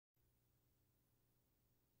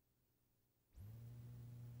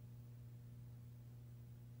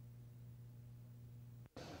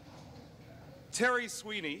Terrance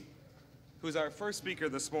Sweeney, who's our first speaker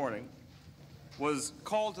this morning, was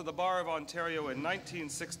called to the Bar of Ontario in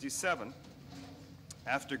 1967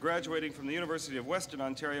 after graduating from the University of Western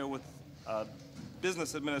Ontario with a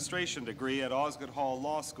business administration degree at Osgoode Hall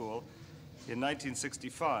Law School in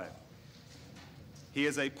 1965. He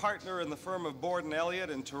is a partner in the firm of Borden Elliott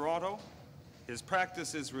in Toronto. His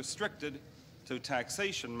practice is restricted to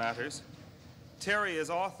taxation matters. Terry is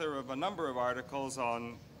author of a number of articles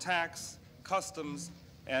on tax, customs,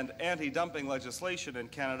 and anti-dumping legislation in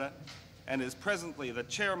Canada, and is presently the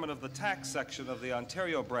chairman of the tax section of the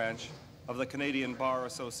Ontario branch of the Canadian Bar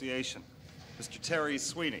Association. Mr. Terrance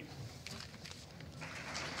Sweeney.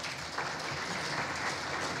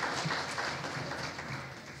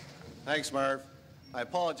 Thanks, Marv. I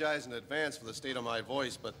apologize in advance for the state of my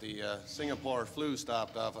voice, but the Singapore flu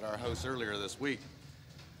stopped off at our house earlier this week.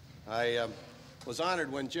 I was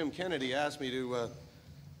honored when Jim Kennedy asked me to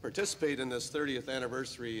participate in this 30th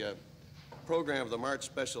anniversary program of the March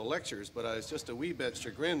Special Lectures, but I was just a wee bit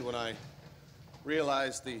chagrined when I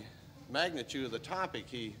realized the magnitude of the topic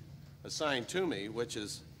he assigned to me, which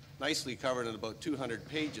is nicely covered in about 200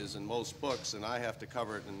 pages in most books, and I have to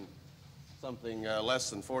cover it in something less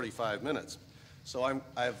than 45 minutes. So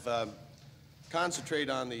I've concentrated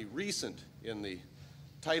on the recent in the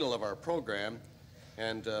title of our program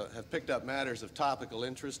and have picked up matters of topical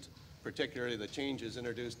interest, particularly the changes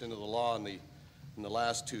introduced into the law in the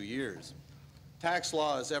last 2 years. Tax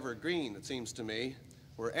law is evergreen, it seems to me.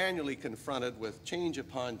 We're annually confronted with change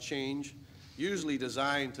upon change, usually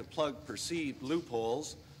designed to plug perceived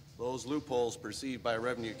loopholes, those loopholes perceived by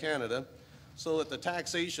Revenue Canada, so that the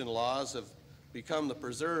taxation laws have become the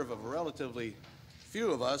preserve of a relatively few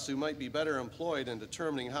of us who might be better employed in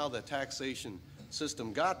determining how the taxation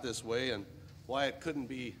system got this way and why it couldn't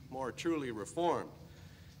be more truly reformed.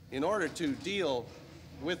 In order to deal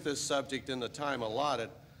with this subject in the time allotted,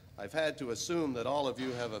 I've had to assume that all of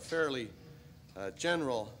you have a fairly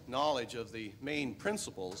general knowledge of the main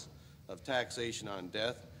principles of taxation on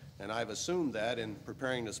death, and I've assumed that in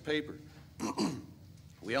preparing this paper.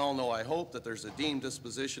 We all know, I hope, that there's a deemed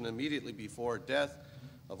disposition immediately before death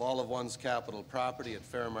of all of one's capital property at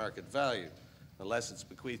fair market value, unless it's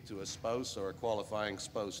bequeathed to a spouse or a qualifying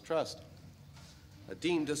spouse trust. A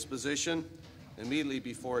deemed disposition immediately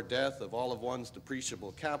before death of all of one's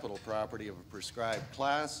depreciable capital property of a prescribed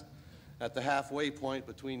class at the halfway point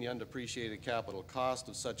between the undepreciated capital cost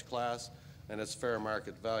of such class and its fair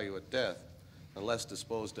market value at death, unless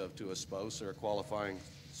disposed of to a spouse or a qualifying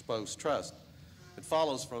spouse trust. It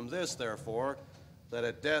follows from this, therefore, that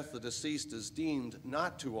at death the deceased is deemed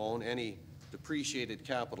not to own any depreciated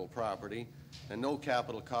capital property, and no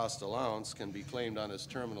capital cost allowance can be claimed on his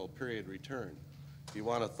terminal period return. If you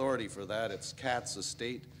want authority for that, it's Katz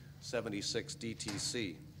Estate 76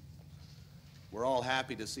 DTC. We're all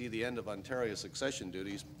happy to see the end of Ontario succession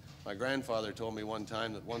duties. My grandfather told me one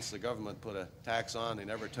time that once the government put a tax on, they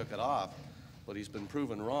never took it off, but he's been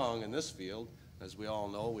proven wrong in this field. As we all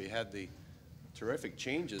know, we had the terrific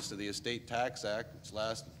changes to the Estate Tax Act, which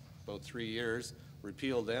lasted about 3 years,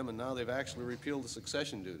 repealed them, and now they've actually repealed the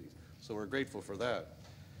succession duties. So we're grateful for that.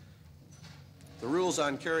 The rules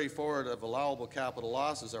on carry forward of allowable capital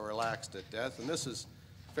losses are relaxed at death, and this is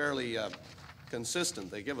fairly consistent.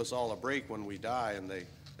 They give us all a break when we die, and they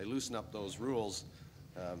loosen up those rules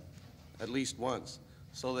at least once,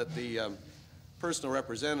 so that the personal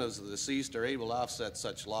representatives of the deceased are able to offset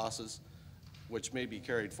such losses, which may be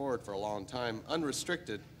carried forward for a long time,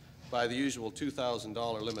 unrestricted by the usual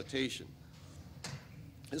 $2,000 limitation.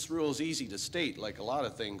 This rule is easy to state, like a lot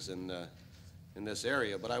of things in this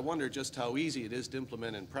area, but I wonder just how easy it is to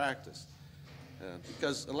implement in practice.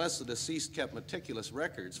 Because unless the deceased kept meticulous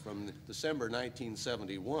records from December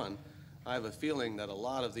 1971, I have a feeling that a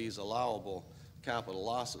lot of these allowable capital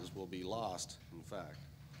losses will be lost, in fact.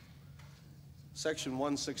 Section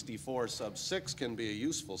 164 sub 6 can be a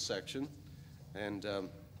useful section, and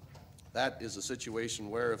that is a situation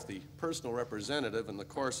where if the personal representative in the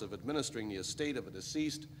course of administering the estate of a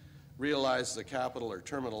deceased realizes a capital or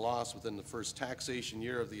terminal loss within the first taxation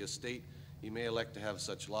year of the estate, he may elect to have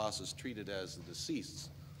such losses treated as the deceased's.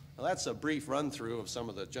 Now that's a brief run-through of some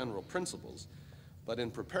of the general principles, but in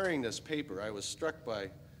preparing this paper I was struck by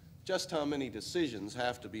just how many decisions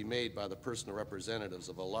have to be made by the personal representatives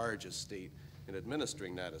of a large estate in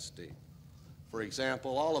administering that estate. For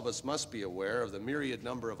example, all of us must be aware of the myriad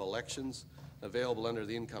number of elections available under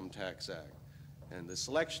the Income Tax Act, and the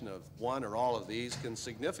selection of one or all of these can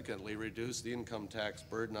significantly reduce the income tax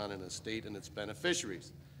burden on an estate and its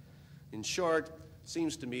beneficiaries. In short, it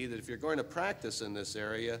seems to me that if you're going to practice in this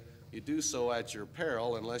area, you do so at your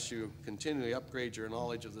peril unless you continually upgrade your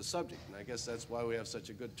knowledge of the subject. And I guess that's why we have such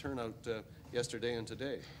a good turnout yesterday and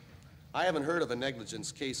today. I haven't heard of a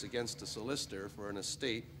negligence case against a solicitor for an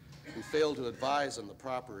estate who failed to advise on the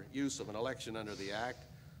proper use of an election under the Act,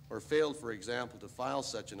 or failed, for example, to file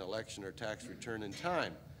such an election or tax return in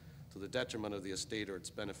time to the detriment of the estate or its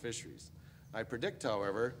beneficiaries. I predict,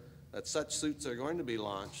 however, that such suits are going to be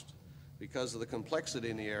launched because of the complexity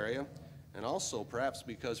in the area, and also perhaps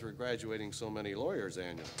because we're graduating so many lawyers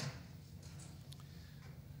annually.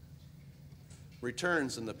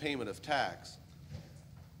 Returns and the payment of tax.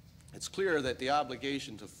 It's clear that the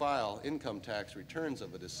obligation to file income tax returns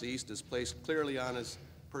of a deceased is placed clearly on his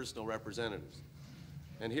personal representatives.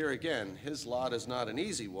 And here again, his lot is not an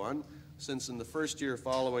easy one, since in the first year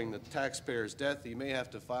following the taxpayer's death, he may have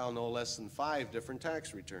to file no less than 5 different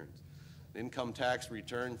tax returns. An income tax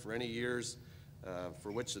return for any years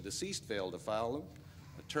for which the deceased failed to file them,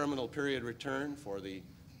 a terminal period return for the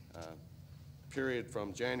period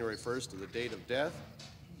from January 1st to the date of death.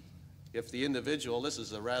 If the individual, this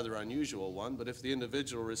is a rather unusual one, but if the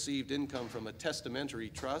individual received income from a testamentary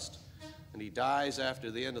trust and he dies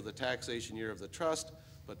after the end of the taxation year of the trust,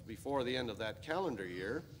 but before the end of that calendar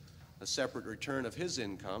year, a separate return of his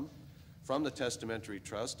income from the testamentary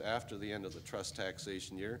trust after the end of the trust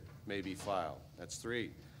taxation year may be filed. That's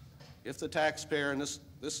 3. If the taxpayer, and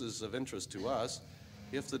this is of interest to us,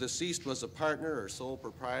 if the deceased was a partner or sole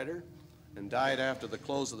proprietor and died after the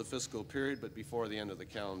close of the fiscal period but before the end of the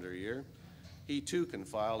calendar year, he too can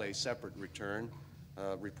file a separate return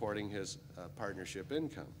reporting his partnership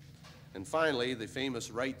income. And finally, the famous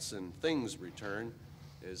rights and things return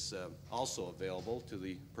is also available to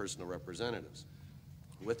the personal representatives.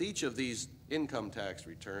 With each of these income tax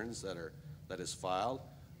returns that is filed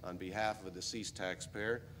on behalf of a deceased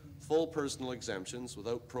taxpayer, full personal exemptions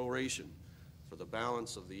without proration for the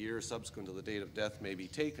balance of the year subsequent to the date of death may be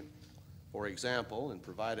taken. For example, and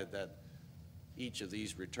provided that each of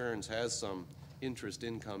these returns has some interest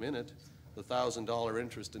income in it, the $1,000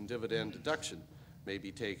 interest and dividend deduction may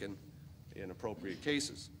be taken in appropriate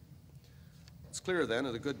cases. It's clear then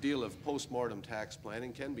that a good deal of post-mortem tax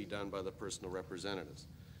planning can be done by the personal representatives,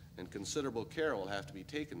 and considerable care will have to be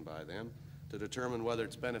taken by them to determine whether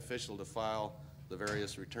it's beneficial to file the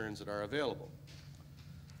various returns that are available.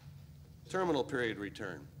 Terminal period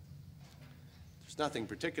return. There's nothing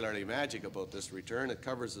particularly magic about this return. It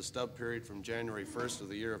covers the stub period from January 1st of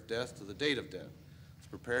the year of death to the date of death. It's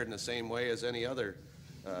prepared in the same way as any other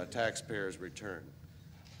taxpayer's return.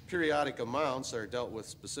 Periodic amounts are dealt with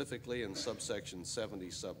specifically in subsection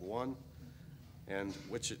 70 sub 1, and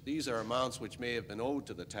these are amounts which may have been owed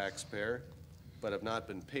to the taxpayer but have not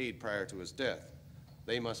been paid prior to his death.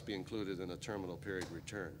 They must be included in a terminal period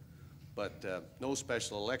return. But no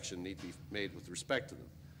special election need be made with respect to them.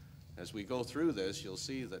 As we go through this, you'll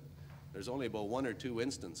see that there's only about 1 or 2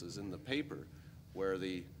 instances in the paper where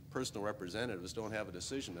the personal representatives don't have a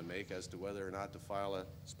decision to make as to whether or not to file a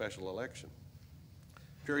special election.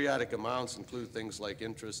 Periodic amounts include things like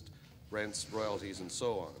interest, rents, royalties, and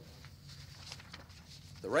so on.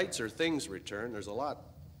 The rights or things return, there's a lot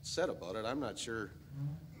said about it. I'm not sure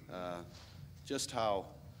just how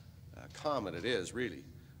common it is, really.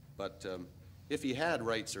 But if he had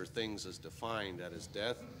rights or things as defined at his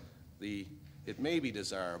death, it may be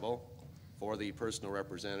desirable for the personal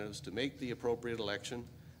representatives to make the appropriate election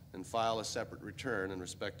and file a separate return in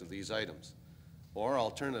respect of these items, or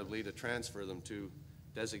alternatively to transfer them to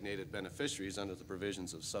designated beneficiaries under the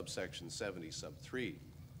provisions of subsection 70 sub 3.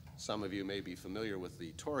 Some of you may be familiar with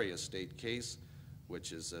the Tory estate case,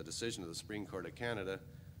 which is a decision of the Supreme Court of Canada,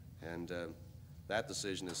 and that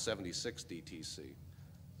decision is 76 DTC,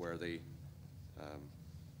 where the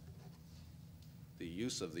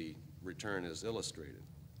use of the return is illustrated.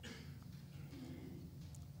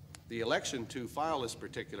 The election to file this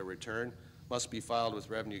particular return must be filed with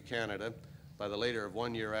Revenue Canada by the later of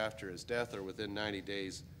 1 year after his death or within 90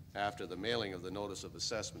 days after the mailing of the notice of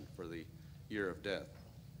assessment for the year of death.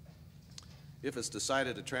 If it's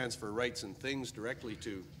decided to transfer rights and things directly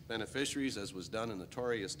to beneficiaries, as was done in the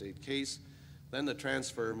Tory estate case, then the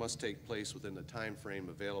transfer must take place within the time frame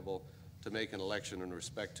available to make an election in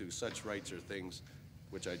respect to such rights or things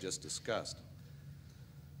which I just discussed.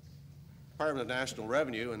 The Department of National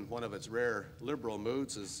Revenue, in one of its rare liberal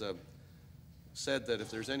moods, has said that if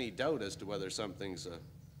there's any doubt as to whether something's a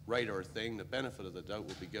right or thing, the benefit of the doubt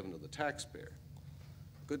will be given to the taxpayer.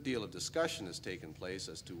 A good deal of discussion has taken place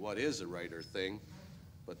as to what is a right or thing,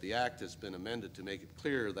 but the Act has been amended to make it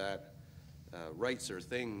clear that rights or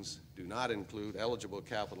things do not include eligible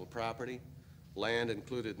capital property, land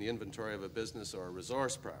included in the inventory of a business or a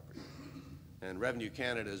resource property. And Revenue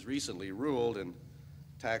Canada has recently ruled in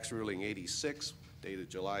Tax Ruling 86, dated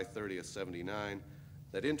July 30th, 79,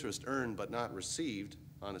 that interest earned but not received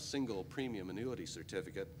on a single premium annuity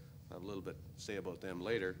certificate, I'll have a little bit to say about them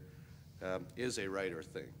later, is a right or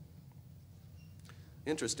thing.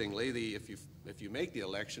 Interestingly, if you make the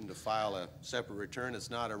election to file a separate return,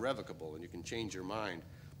 it's not irrevocable, and you can change your mind,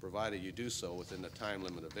 provided you do so within the time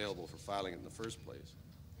limit available for filing it in the first place.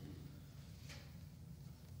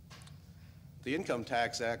 The Income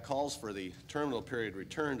Tax Act calls for the terminal period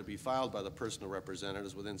return to be filed by the personal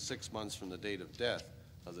representatives within 6 months from the date of death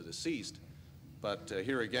of the deceased. But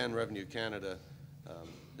here again, Revenue Canada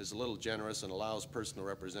is a little generous and allows personal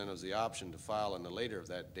representatives the option to file on the later of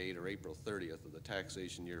that date, or April 30th of the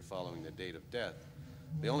taxation year following the date of death.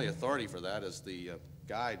 The only authority for that is the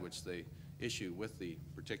guide which they issue with the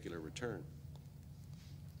particular return.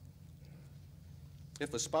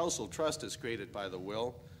 If a spousal trust is created by the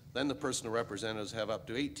will, then the personal representatives have up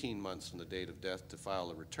to 18 months from the date of death to file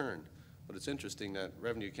a return. But it's interesting that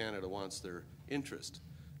Revenue Canada wants their interest,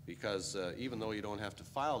 because even though you don't have to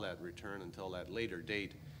file that return until that later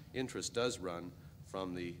date, interest does run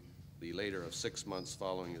from the later of 6 months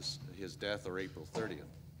following his death, or April 30th.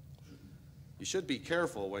 You should be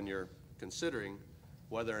careful when you're considering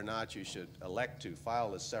whether or not you should elect to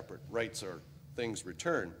file a separate rights or things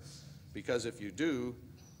return, because if you do,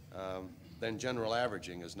 then general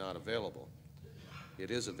averaging is not available. It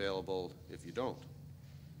is available if you don't.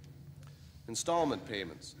 Installment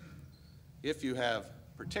payments. If you have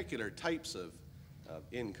particular types of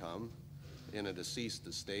income in a deceased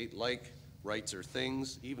estate, like rights or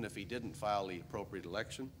things, even if he didn't file the appropriate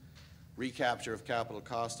election, recapture of capital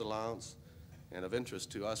cost allowance, and of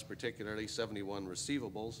interest to us particularly, 71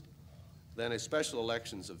 receivables, then a special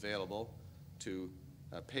election is available to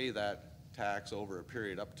pay that tax over a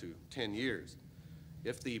period up to 10 years.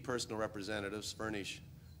 If the personal representatives furnish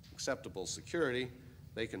acceptable security,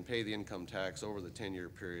 they can pay the income tax over the 10-year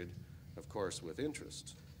period, of course, with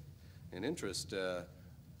interest. And interest,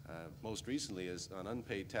 most recently, is on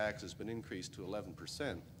unpaid tax has been increased to 11%.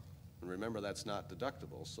 And remember, that's not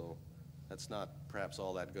deductible, so that's not perhaps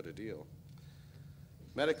all that good a deal.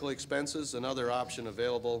 Medical expenses, another option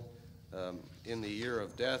available in the year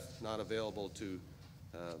of death, not available to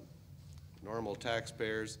normal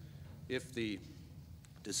taxpayers. If the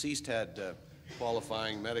deceased had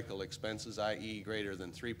qualifying medical expenses, i.e. greater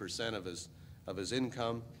than 3% of his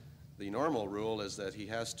income, the normal rule is that he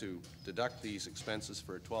has to deduct these expenses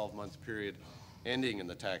for a 12-month period ending in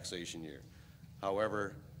the taxation year.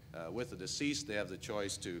 However, with the deceased, they have the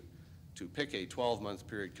choice to pick a 12-month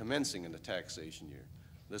period commencing in the taxation year.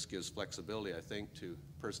 This gives flexibility, I think, to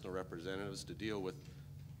personal representatives to deal with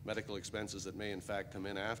medical expenses that may in fact come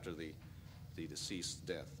in after the deceased's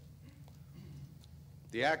death.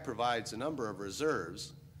 The Act provides a number of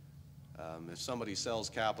reserves. If somebody sells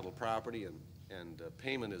capital property and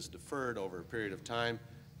payment is deferred over a period of time,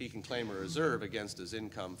 he can claim a reserve against his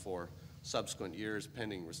income for subsequent years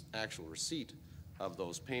pending actual receipt of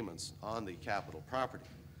those payments on the capital property.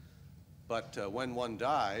 But when one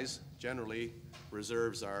dies, generally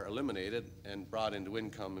reserves are eliminated and brought into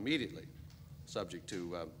income immediately, subject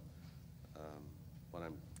to what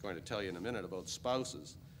I'm going to tell you in a minute about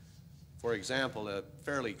spouses. For example, a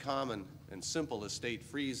fairly common and simple estate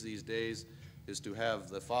freeze these days is to have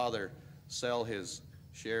the father sell his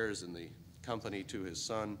shares in the company to his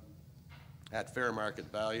son at fair market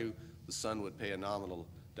value. The son would pay a nominal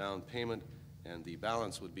down payment, and the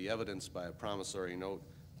balance would be evidenced by a promissory note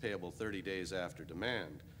payable 30 days after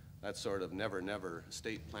demand. That sort of never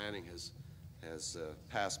estate planning has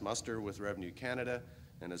passed muster with Revenue Canada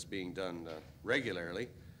and is being done regularly.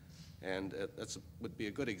 And that would be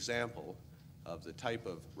a good example of the type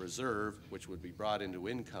of reserve which would be brought into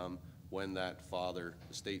income when that father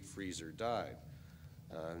estate freezer died.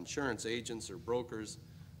 Insurance agents or brokers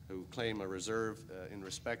who claim a reserve in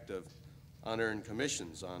respect of unearned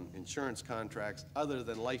commissions on insurance contracts other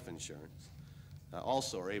than life insurance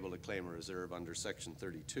also are able to claim a reserve under Section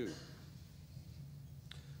 32.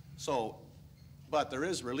 So, but there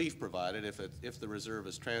is relief provided if the reserve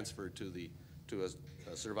is transferred to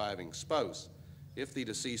a surviving spouse. If the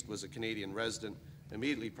deceased was a Canadian resident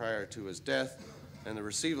immediately prior to his death and the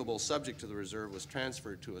receivable subject to the reserve was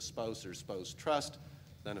transferred to a spouse or spouse trust,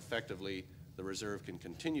 then effectively the reserve can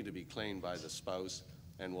continue to be claimed by the spouse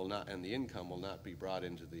and the income will not be brought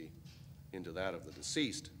into that of the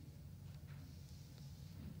deceased.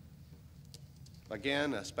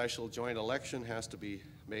 Again, a special joint election has to be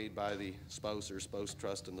made by the spouse or spouse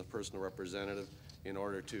trust and the personal representative in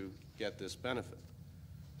order to get this benefit.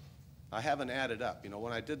 I haven't added up. You know,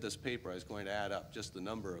 when I did this paper, I was going to add up just the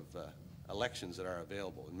number elections that are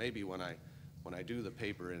available. And maybe when I do the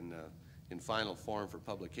paper in final form for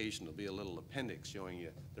publication, there'll be a little appendix showing you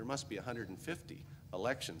there must be 150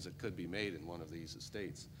 elections that could be made in one of these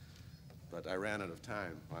estates. But I ran out of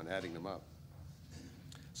time on adding them up.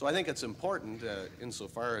 So I think it's important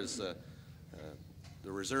insofar as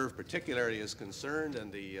the reserve particularity is concerned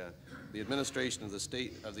and the administration of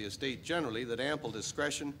the estate generally, that ample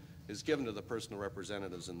discretion is given to the personal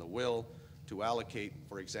representatives in the will to allocate,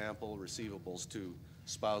 for example, receivables to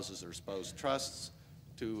spouses or spouse trusts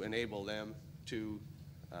to enable them to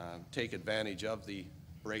take advantage of the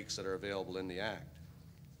breaks that are available in the Act.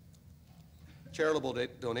 Charitable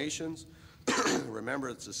donations, remember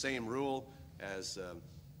it's the same rule as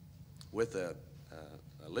with a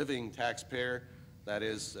living taxpayer. That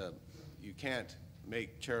is, you can't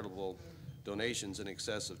make charitable donations in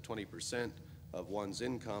excess of 20% of one's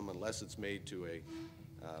income unless it's made to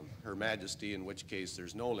Her Majesty, in which case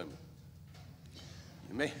there's no limit.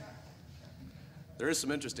 There is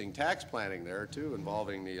some interesting tax planning there, too,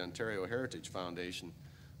 involving the Ontario Heritage Foundation,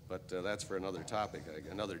 but that's for another topic,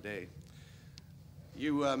 another day.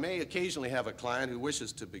 You may occasionally have a client who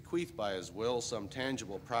wishes to bequeath by his will some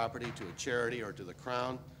tangible property to a charity or to the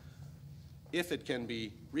Crown, if it can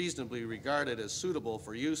be reasonably regarded as suitable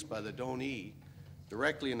for use by the donee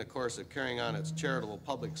directly in the course of carrying on its charitable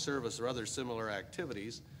public service or other similar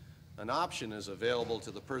activities. An option is available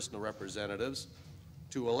to the personal representatives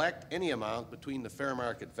to elect any amount between the fair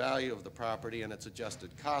market value of the property and its adjusted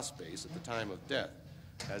cost base at the time of death,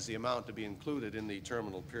 as the amount to be included in the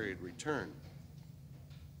terminal period return.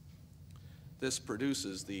 This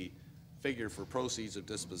produces the figure for proceeds of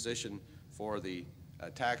disposition for the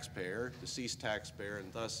taxpayer, deceased taxpayer,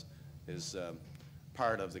 and thus is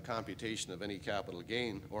part of the computation of any capital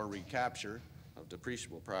gain or recapture of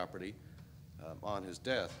depreciable property on his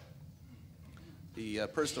death. The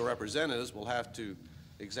personal representatives will have to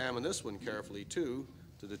examine this one carefully, too,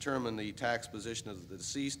 to determine the tax position of the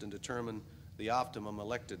deceased and determine the optimum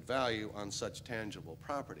elected value on such tangible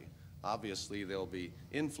property. Obviously, they'll be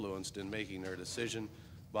influenced in making their decision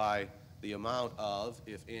by the amount of,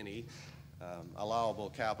 if any, allowable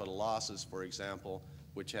capital losses, for example,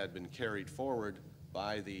 which had been carried forward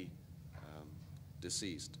by the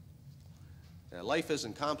deceased. Life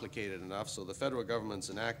isn't complicated enough, so the federal government's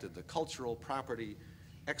enacted the Cultural Property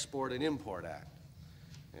Export and Import Act.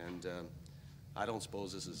 And I don't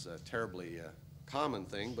suppose this is a terribly common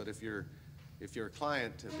thing, but if your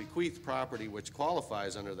client bequeaths property which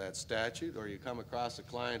qualifies under that statute, or you come across a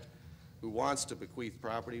client who wants to bequeath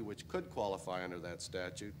property which could qualify under that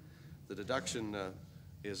statute, the deduction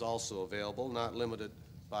is also available, not limited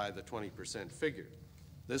by the 20% figure.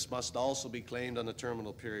 This must also be claimed on the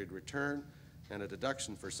terminal period return, and a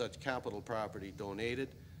deduction for such capital property donated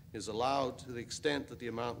is allowed to the extent that the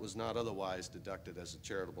amount was not otherwise deducted as a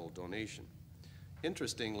charitable donation.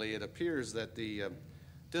 Interestingly, it appears that the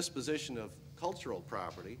disposition of cultural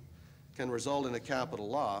property can result in a capital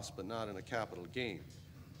loss, but not in a capital gain.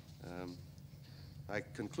 I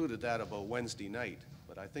concluded that about Wednesday night,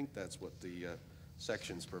 but I think that's what the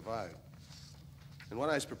sections provide. And when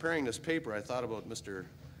I was preparing this paper, I thought about Mr.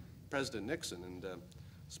 President Nixon and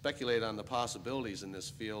speculated on the possibilities in this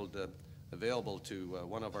field available to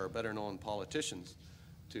one of our better-known politicians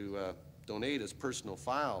to donate his personal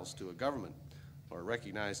files to a government or a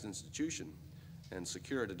recognized institution and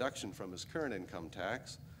secure a deduction from his current income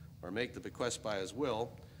tax, or make the bequest by his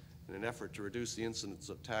will in an effort to reduce the incidence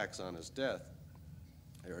of tax on his death.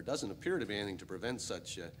 There doesn't appear to be anything to prevent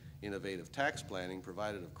such innovative tax planning,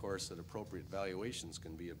 provided, of course, that appropriate valuations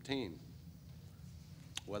can be obtained.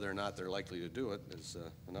 Whether or not they're likely to do it is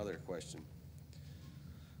another question.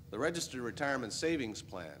 The Registered Retirement Savings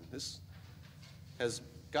Plan, this has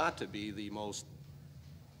got to be the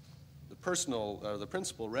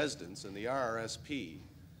principal residence and the RRSP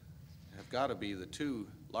have got to be the two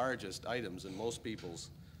largest items in most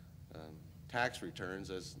people's tax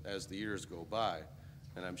returns as the years go by.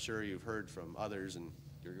 And I'm sure you've heard from others, and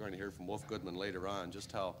you're going to hear from Wolf Goodman later on,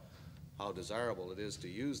 just how desirable it is to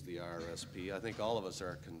use the RRSP. I think all of us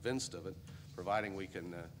are convinced of it, providing we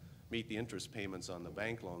can meet the interest payments on the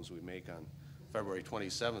bank loans we make on February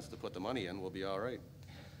 27th to put the money in, we'll be all right.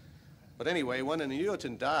 But anyway, when an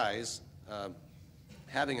annuitant dies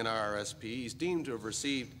having an RRSP, he's deemed to have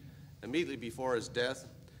received immediately before his death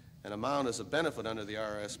an amount as a benefit under the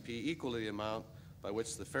RRSP equal to the amount by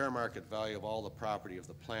which the fair market value of all the property of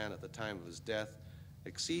the plan at the time of his death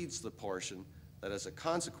exceeds the portion that as a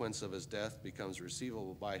consequence of his death becomes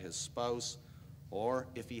receivable by his spouse, or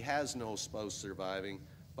if he has no spouse surviving,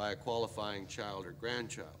 by a qualifying child or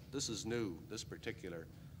grandchild. This is new, this particular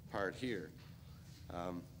part here.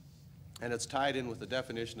 and it's tied in with the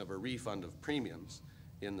definition of a refund of premiums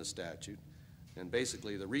in the statute. And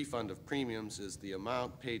basically, the refund of premiums is the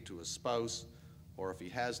amount paid to a spouse, or if he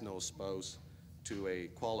has no spouse, to a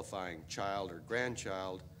qualifying child or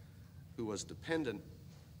grandchild who was dependent,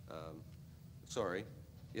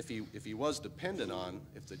 if he was dependent on,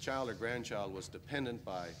 if the child or grandchild was dependent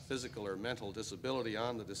by physical or mental disability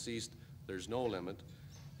on the deceased, there's no limit.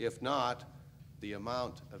 If not, the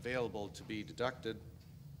amount available to be deducted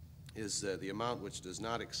is the amount which does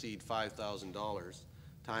not exceed $5,000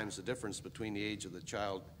 times the difference between the age of the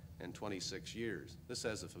child and 26 years. This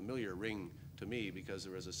has a familiar ring to me because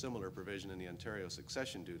there is a similar provision in the Ontario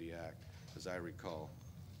Succession Duty Act, as I recall.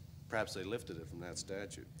 Perhaps they lifted it from that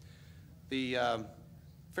statute. The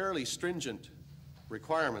fairly stringent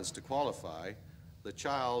requirements to qualify: the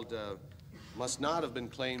child must not have been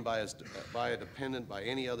claimed by a dependent by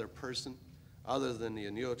any other person other than the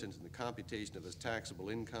annuitant in the computation of his taxable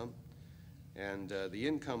income, and the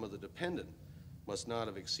income of the dependent must not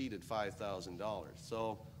have exceeded $5,000.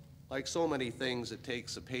 So, like so many things, it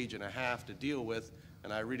takes a page and a half to deal with,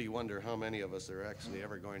 and I really wonder how many of us are actually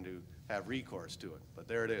ever going to have recourse to it, but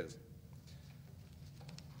there it is.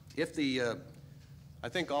 I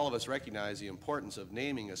think all of us recognize the importance of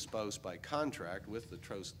naming a spouse by contract with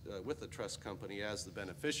the trust company as the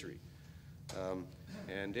beneficiary.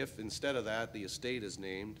 And if instead of that the estate is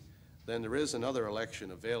named, then there is another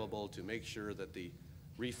election available to make sure that the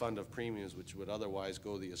refund of premiums which would otherwise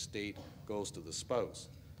go to the estate goes to the spouse.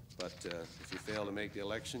 But if you fail to make the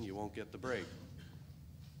election, you won't get the break.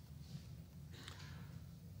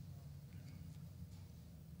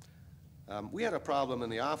 We had a problem in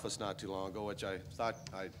the office not too long ago, which I thought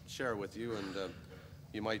I'd share with you, and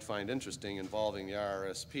you might find interesting, involving the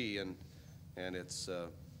RRSP and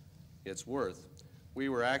its worth. We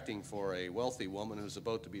were acting for a wealthy woman who was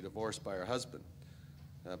about to be divorced by her husband.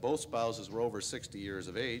 Both spouses were over 60 years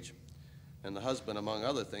of age, and the husband, among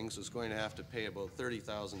other things, was going to have to pay about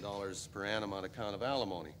 $30,000 per annum on account of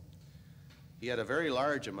alimony. He had a very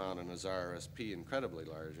large amount in his RRSP, incredibly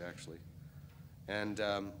large, actually. And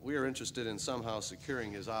we were interested in somehow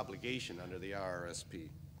securing his obligation under the RRSP.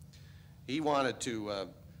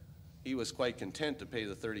 He was quite content to pay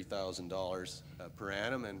the $30,000 per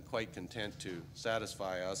annum, and quite content to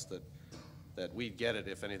satisfy us that we'd get it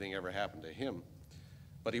if anything ever happened to him.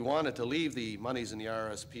 But he wanted to leave the monies in the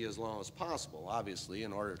RRSP as long as possible, obviously,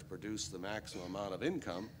 in order to produce the maximum amount of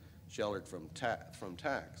income sheltered from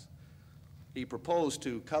tax. He proposed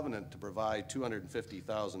to Covenant to provide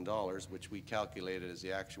 $250,000, which we calculated as the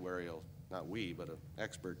actuarial, not we, but an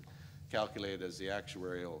expert calculated as the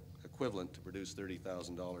actuarial equivalent to produce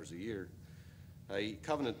 $30,000 a year.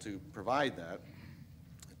 Covenant to provide that,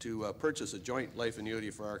 to purchase a joint life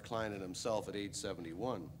annuity for our client and himself at age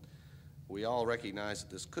 71. We all recognized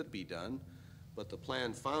that this could be done, but the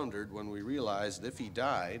plan foundered when we realized that if he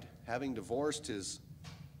died, having divorced his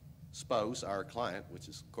spouse, our client, which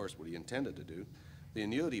is of course what he intended to do, the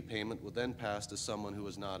annuity payment would then pass to someone who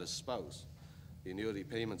was not his spouse. The annuity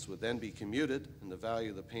payments would then be commuted, and the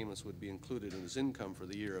value of the payments would be included in his income for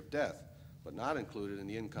the year of death, but not included in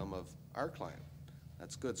the income of our client.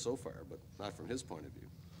 That's good so far, but not from his point of view.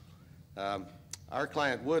 Our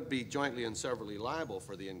client would be jointly and severally liable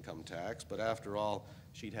for the income tax, but after all,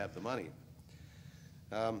 she'd have the money.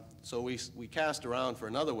 So we cast around for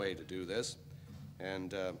another way to do this,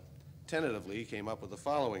 and tentatively came up with the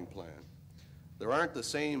following plan. There aren't the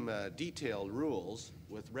same detailed rules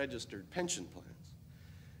with registered pension plans,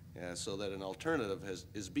 so that an alternative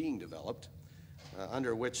is being developed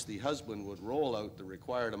under which the husband would roll out the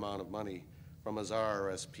required amount of money from his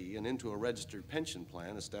RRSP and into a registered pension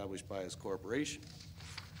plan established by his corporation.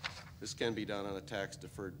 This can be done on a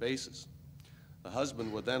tax-deferred basis. The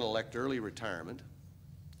husband would then elect early retirement,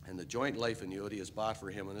 and the joint life annuity is bought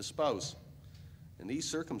for him and his spouse. In these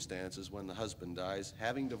circumstances, when the husband dies,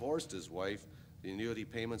 having divorced his wife, the annuity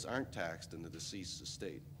payments aren't taxed in the deceased's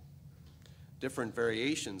estate. Different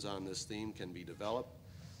variations on this theme can be developed.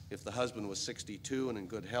 If the husband was 62 and in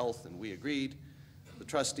good health, and we agreed, the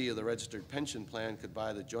trustee of the registered pension plan could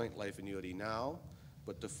buy the joint life annuity now,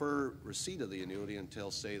 but defer receipt of the annuity until,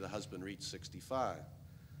 say, the husband reached 65.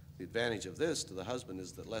 The advantage of this to the husband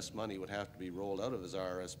is that less money would have to be rolled out of his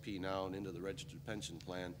RRSP now and into the registered pension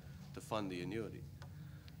plan to fund the annuity.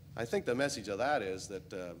 I think the message of that is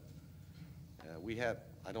that some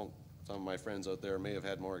of my friends out there may have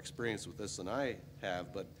had more experience with this than I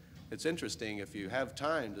have, but it's interesting, if you have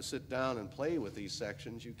time to sit down and play with these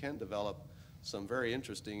sections, you can develop some very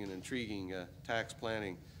interesting and intriguing tax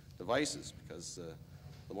planning devices, because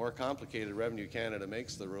the more complicated Revenue Canada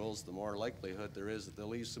makes the rules, the more likelihood there is that they'll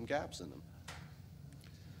leave some gaps in them.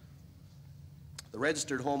 The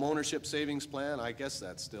registered home ownership savings plan, I guess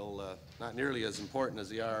that's still not nearly as important as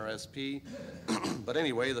the RRSP. But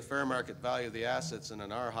anyway, the fair market value of the assets in an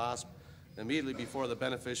RHOSP immediately before the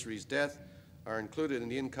beneficiary's death are included in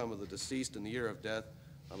the income of the deceased in the year of death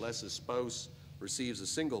unless his spouse receives a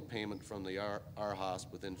single payment from the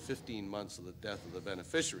RHOSP within 15 months of the death of the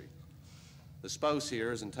beneficiary. The spouse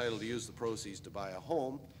here is entitled to use the proceeds to buy a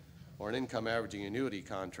home or an income averaging annuity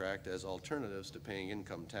contract as alternatives to paying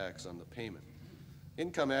income tax on the payment.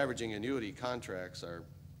 Income averaging annuity contracts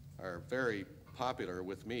are very popular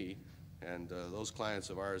with me and those clients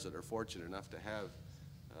of ours that are fortunate enough to have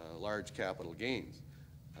large capital gains.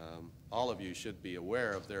 All of you should be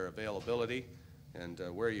aware of their availability and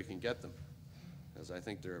where you can get them, as I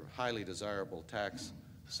think they're a highly desirable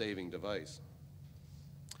tax-saving device.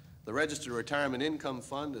 The Registered Retirement Income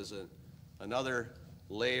Fund is another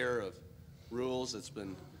layer of rules that's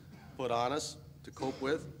been put on us to cope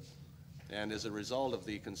with, and as a result of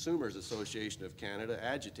the Consumers Association of Canada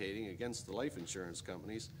agitating against the life insurance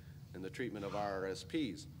companies and the treatment of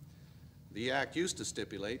RRSPs. The Act used to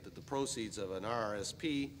stipulate that the proceeds of an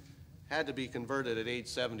RRSP had to be converted at age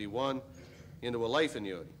 71 into a life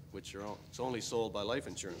annuity, which is only sold by life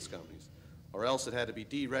insurance companies, or else it had to be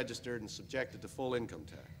deregistered and subjected to full income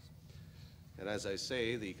tax. And as I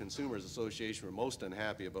say, the Consumers Association were most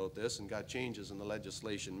unhappy about this and got changes in the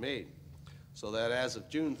legislation made, so that as of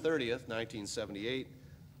June 30th, 1978,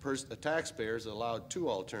 a taxpayer is allowed two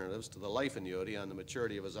alternatives to the life annuity on the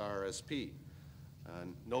maturity of his RRSP.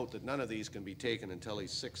 Note that none of these can be taken until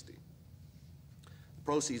he's 60. The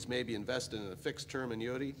proceeds may be invested in a fixed term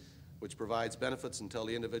annuity, which provides benefits until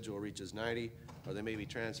the individual reaches 90, or they may be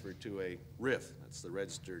transferred to a RIF. That's the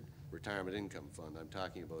Registered Retirement Income Fund I'm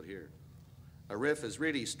talking about here. A RIF is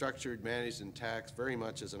really structured, managed, and taxed very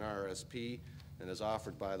much as an RRSP and is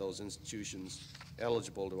offered by those institutions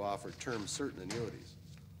eligible to offer term certain annuities.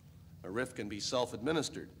 A RIF can be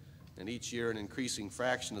self-administered, and each year an increasing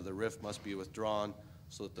fraction of the RIF must be withdrawn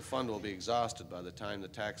so that the fund will be exhausted by the time the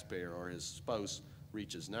taxpayer or his spouse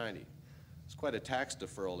reaches 90. There's quite a tax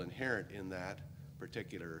deferral inherent in that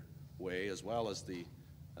particular way, as well as the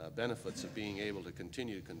benefits of being able to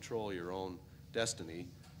continue to control your own destiny,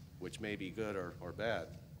 which may be good or bad.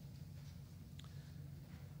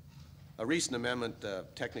 A recent amendment,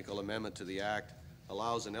 technical amendment to the Act,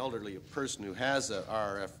 allows an elderly person who has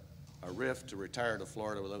a RIF to retire to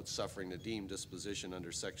Florida without suffering the deemed disposition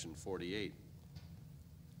under Section 48,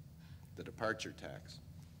 the departure tax,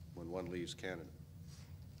 when one leaves Canada.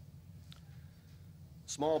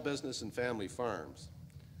 Small business and family farms.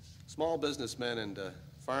 Small businessmen and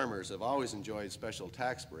farmers have always enjoyed special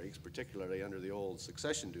tax breaks, particularly under the old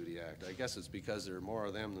Succession Duty Act. I guess it's because there are more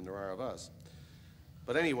of them than there are of us.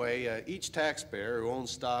 But anyway, each taxpayer who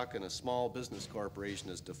owns stock in a small business corporation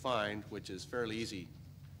is defined, which is fairly easy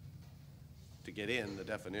to get in, the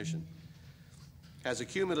definition, has a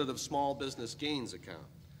cumulative small business gains account.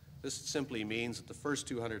 This simply means that the first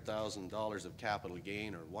 $200,000 of capital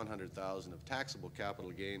gain or $100,000 of taxable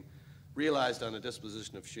capital gain realized on the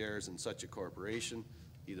disposition of shares in such a corporation,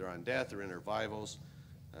 either on death or inter vivos,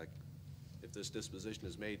 if this disposition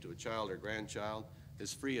is made to a child or grandchild,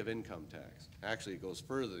 is free of income tax. Actually, it goes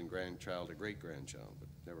further than grandchild to great-grandchild, but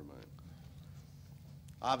never mind.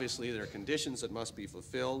 Obviously, there are conditions that must be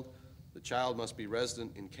fulfilled. The child must be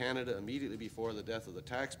resident in Canada immediately before the death of the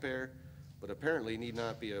taxpayer, but apparently need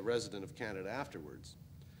not be a resident of Canada afterwards.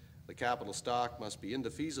 The capital stock must be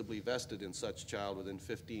indefeasibly vested in such child within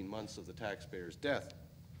 15 months of the taxpayer's death.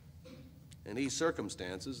 In these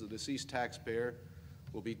circumstances, the deceased taxpayer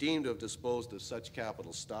will be deemed to have disposed of such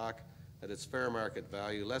capital stock at its fair market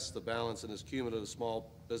value, less the balance in his cumulative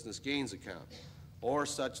small business gains account, or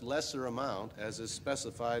such lesser amount as is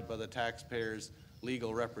specified by the taxpayer's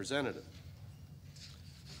legal representative.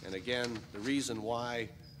 And again, the reason why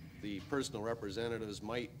the personal representatives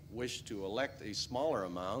might wish to elect a smaller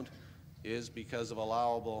amount is because of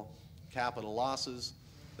allowable capital losses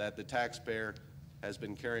that the taxpayer has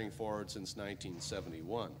been carrying forward since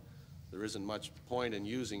 1971. There isn't much point in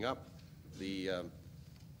using up the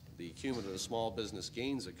cumulative small business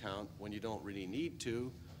gains account when you don't really need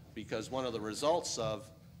to, because one of the results of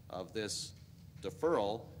this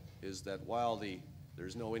deferral is that while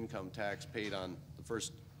there's no income tax paid on the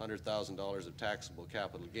first $100,000 of taxable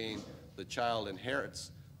capital gain, the child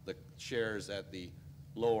inherits the shares at the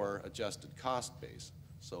lower adjusted cost base.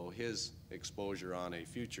 So his exposure on a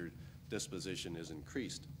future disposition is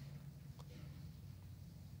increased.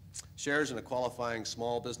 Shares in a qualifying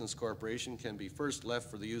small business corporation can be first left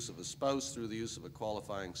for the use of a spouse through the use of a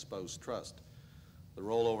qualifying spouse trust. The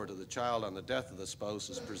rollover to the child on the death of the spouse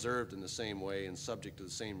is preserved in the same way and subject to the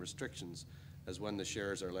same restrictions as when the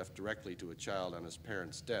shares are left directly to a child on his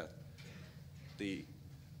parent's death. The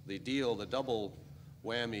deal, the double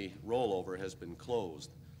whammy rollover, has been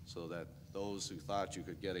closed, so that those who thought you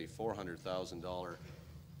could get a $400,000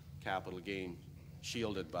 capital gain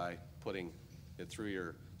shielded by putting it through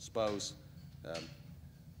your spouse,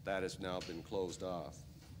 that has now been closed off.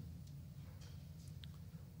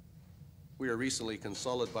 We were recently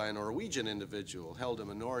consulted by a Norwegian individual who held a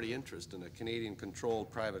minority interest in a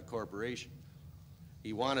Canadian-controlled private corporation.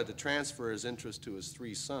 He wanted to transfer his interest to his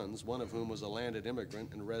 3 sons, one of whom was a landed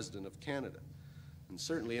immigrant and resident of Canada. And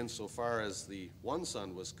certainly insofar as the one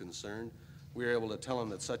son was concerned, we were able to tell him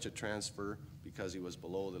that such a transfer, because he was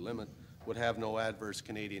below the limit, would have no adverse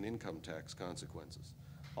Canadian income tax consequences.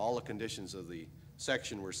 All the conditions of the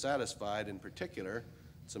section were satisfied. In particular,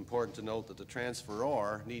 it's important to note that the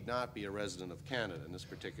transferor need not be a resident of Canada in this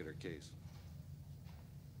particular case.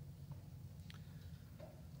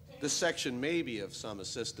 This section may be of some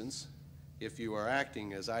assistance if you are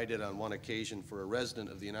acting, as I did on one occasion, for a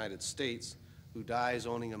resident of the United States who dies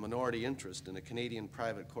owning a minority interest in a Canadian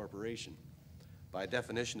private corporation. By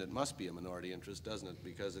definition, it must be a minority interest, doesn't it?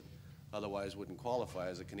 Because it otherwise wouldn't qualify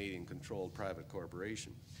as a Canadian-controlled private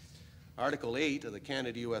corporation. Article 8 of the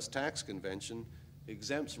Canada-U.S. Tax Convention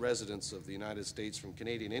exempts residents of the United States from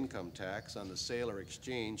Canadian income tax on the sale or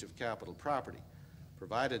exchange of capital property,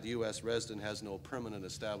 provided the U.S. resident has no permanent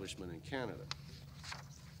establishment in Canada.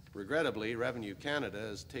 Regrettably, Revenue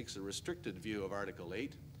Canada takes a restricted view of Article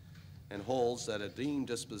 8 and holds that a deemed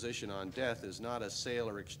disposition on death is not a sale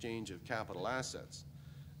or exchange of capital assets,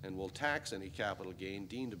 and will tax any capital gain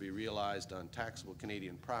deemed to be realized on taxable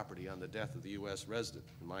Canadian property on the death of the U.S. resident,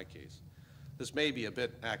 in my case. This may be a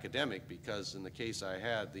bit academic because in the case I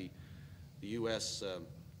had, the U.S.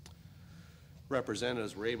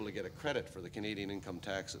 Representatives were able to get a credit for the Canadian income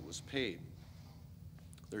tax that was paid.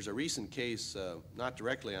 There's a recent case, not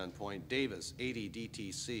directly on point, Davis, 80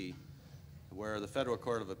 DTC, where the Federal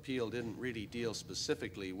Court of Appeal didn't really deal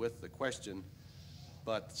specifically with the question,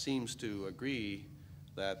 but seems to agree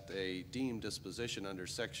that a deemed disposition under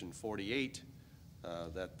Section 48,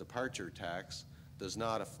 that departure tax, is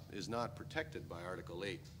not protected by Article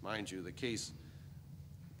 8. Mind you, the case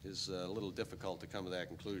is a little difficult to come to that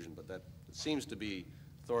conclusion, but that seems to be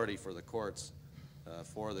authority for the courts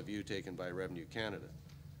for the view taken by Revenue Canada.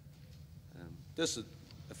 This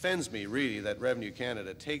offends me, really, that Revenue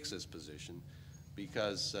Canada takes this position,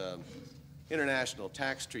 because international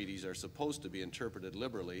tax treaties are supposed to be interpreted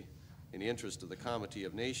liberally in the interest of the Comity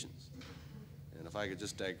of Nations. And if I could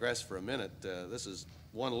just digress for a minute, this is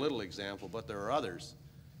one little example, but there are others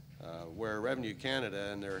where Revenue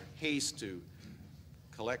Canada, in their haste to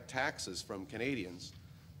collect taxes from Canadians,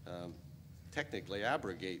 technically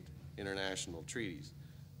abrogate international treaties.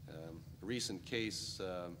 A recent case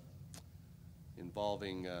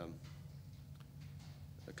involving a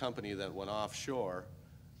company that went offshore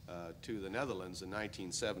to the Netherlands in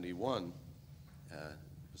 1971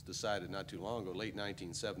 was decided not too long ago, late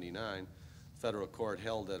 1979. Federal court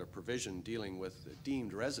held that a provision dealing with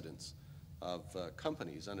deemed residents of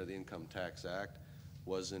companies under the Income Tax Act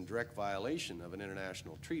was in direct violation of an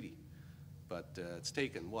international treaty. But it's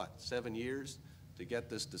taken, what, 7 years to get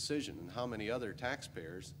this decision, and how many other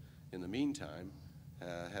taxpayers in the meantime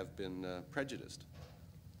have been prejudiced.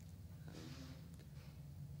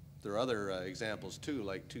 There are other examples too,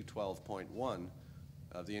 like 212.1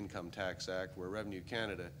 of the Income Tax Act, where Revenue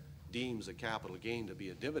Canada deems a capital gain to be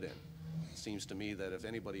a dividend. It seems to me that if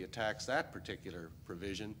anybody attacks that particular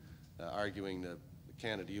provision, arguing the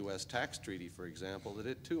Canada-U.S. tax treaty, for example, that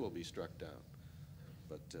it too will be struck down.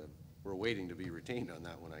 But we're waiting to be retained on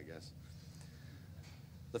that one, I guess.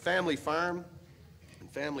 The family farm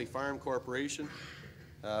and family farm corporation,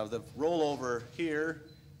 the rollover here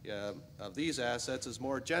of these assets is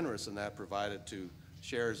more generous than that provided to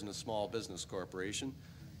shares in a small business corporation,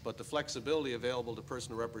 but the flexibility available to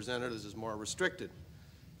personal representatives is more restricted.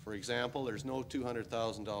 For example, there's no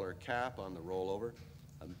 $200,000 cap on the rollover.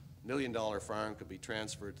 $1 million farm could be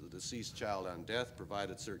transferred to the deceased child on death,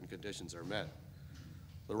 provided certain conditions are met.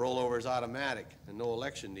 The rollover is automatic, and no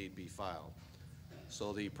election need be filed.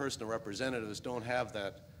 So the personal representatives don't have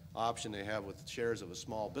that option they have with shares of a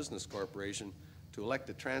small business corporation to elect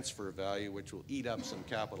a transfer value which will eat up some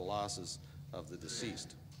capital losses of the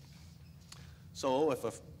deceased. So if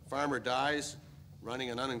a farmer dies running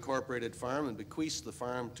an unincorporated farm and bequeaths the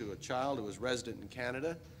farm to a child who is resident in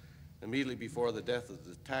Canada immediately before the death of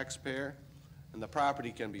the taxpayer, and the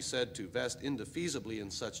property can be said to vest indefeasibly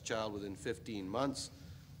in such child within 15 months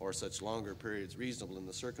or such longer periods reasonable in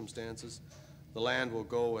the circumstances, the land will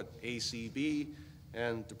go at ACB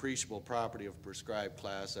and depreciable property of prescribed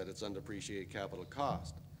class at its undepreciated capital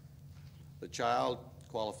cost. The child,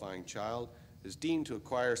 qualifying child, is deemed to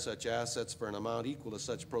acquire such assets for an amount equal to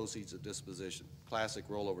such proceeds at disposition, classic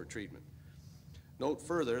rollover treatment. Note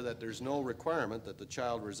further that there's no requirement that the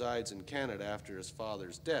child resides in Canada after his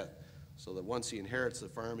father's death, so that once he inherits the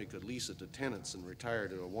farm, he could lease it to tenants and retire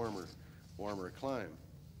to a warmer clime.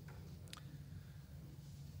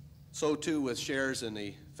 So too with shares in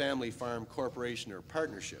a family farm corporation or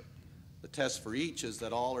partnership. The test for each is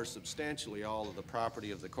that all or substantially all of the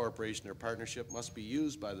property of the corporation or partnership must be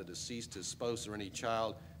used by the deceased, his spouse, or any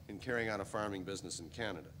child in carrying on a farming business in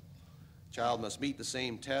Canada. Child must meet the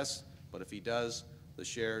same tests, but if he does, the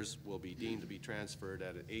shares will be deemed to be transferred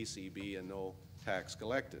at an ACB and no tax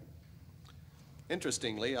collected.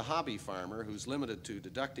 Interestingly, a hobby farmer who's limited to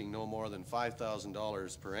deducting no more than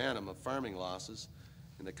 $5,000 per annum of farming losses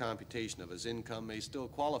in the computation of his income may still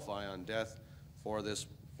qualify on death for this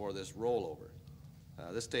rollover.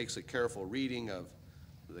 This takes a careful reading of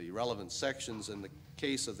the relevant sections in the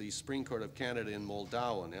case of the Supreme Court of Canada in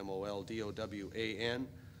Moldowan, M-O-L-D-O-W-A-N,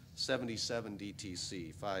 77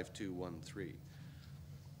 DTC 5213.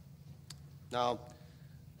 Now,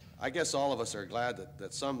 I guess all of us are glad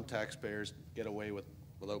that some taxpayers get away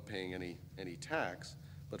without paying any tax,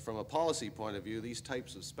 but from a policy point of view, these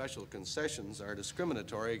types of special concessions are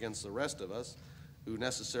discriminatory against the rest of us who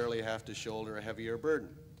necessarily have to shoulder a heavier burden.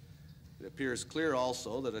 It appears clear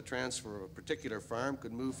also that a transfer of a particular farm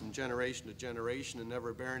could move from generation to generation and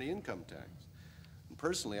never bear any income tax. And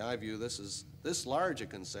personally, I view this large a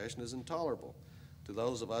concession as intolerable to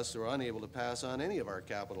those of us who are unable to pass on any of our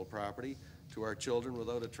capital property to our children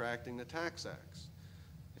without attracting the tax axe.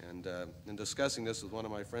 And in discussing this with one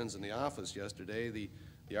of my friends in the office yesterday,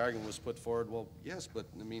 the argument was put forward, well, yes, but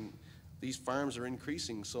I mean, these farms are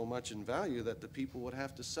increasing so much in value that the people would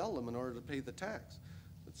have to sell them in order to pay the tax.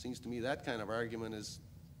 It seems to me that kind of argument is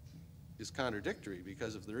contradictory,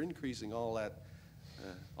 because if they're increasing all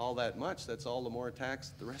that much, that's all the more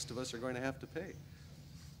tax the rest of us are going to have to pay.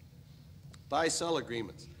 Buy-sell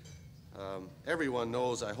agreements. Everyone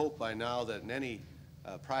knows, I hope by now, that in any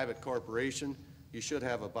private corporation, you should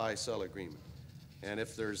have a buy-sell agreement. And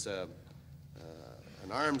if there's an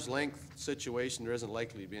arm's length situation, there isn't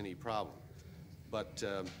likely to be any problem. But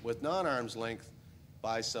with non-arm's length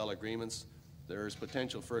buy-sell agreements, there is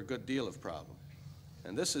potential for a good deal of problem.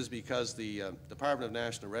 And this is because the Department of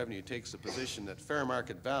National Revenue takes the position that fair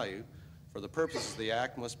market value for the purposes of the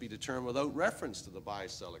Act must be determined without reference to the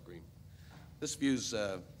buy-sell agreement. This view's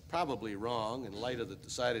probably wrong in light of the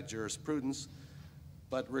decided jurisprudence,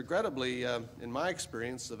 but regrettably, in my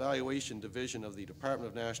experience, the Valuation Division of the Department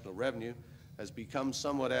of National Revenue has become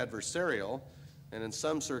somewhat adversarial and in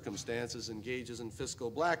some circumstances engages in fiscal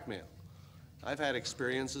blackmail. I've had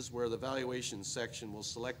experiences where the valuation section will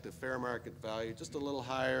select a fair market value just a little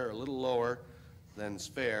higher or a little lower than is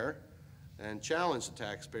fair and challenge the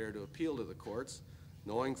taxpayer to appeal to the courts,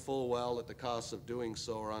 knowing full well that the costs of doing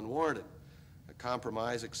so are unwarranted. A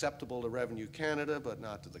compromise acceptable to Revenue Canada but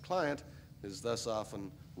not to the client is thus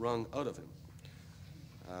often wrung out of him.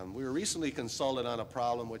 We were recently consulted on a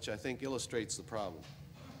problem which I think illustrates the problem.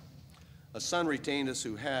 A son retained us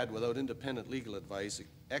who had, without independent legal advice,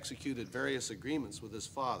 executed various agreements with his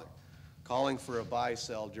father, calling for a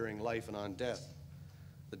buy-sell during life and on death.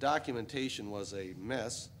 The documentation was a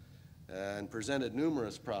mess and presented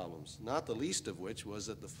numerous problems, not the least of which was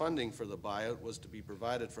that the funding for the buyout was to be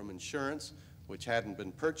provided from insurance, which hadn't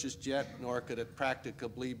been purchased yet, nor could it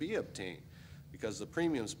practicably be obtained, because the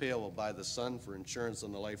premiums payable by the son for insurance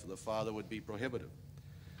on the life of the father would be prohibitive.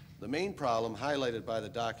 The main problem highlighted by the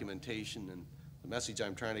documentation, and the message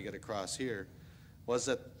I'm trying to get across here, was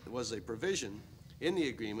that there was a provision in the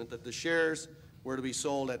agreement that the shares were to be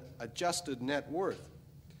sold at adjusted net worth.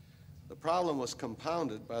 The problem was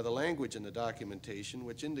compounded by the language in the documentation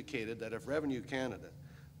which indicated that if Revenue Canada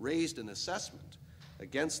raised an assessment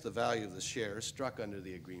against the value of the shares struck under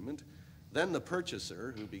the agreement, then the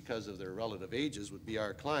purchaser, who because of their relative ages would be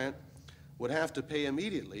our client, would have to pay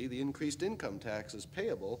immediately the increased income taxes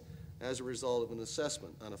payable as a result of an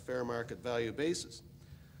assessment on a fair market value basis.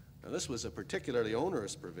 Now, this was a particularly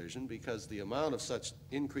onerous provision because the amount of such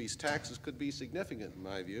increased taxes could be significant in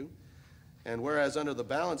my view, and whereas under the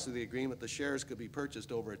balance of the agreement the shares could be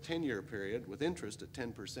purchased over a 10-year period with interest at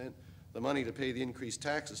 10%, the money to pay the increased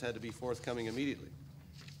taxes had to be forthcoming immediately.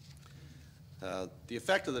 The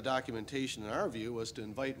effect of the documentation in our view was to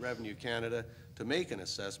invite Revenue Canada to make an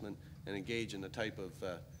assessment and engage in the type of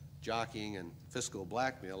jockeying and fiscal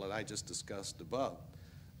blackmail that I just discussed above.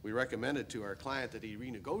 We recommended to our client that he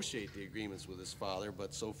renegotiate the agreements with his father,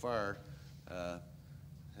 but so far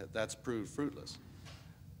that's proved fruitless.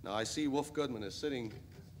 Now, I see Wolf Goodman is sitting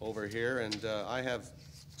over here, and I have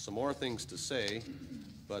some more things to say,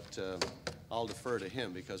 but I'll defer to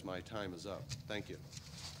him because my time is up. Thank you.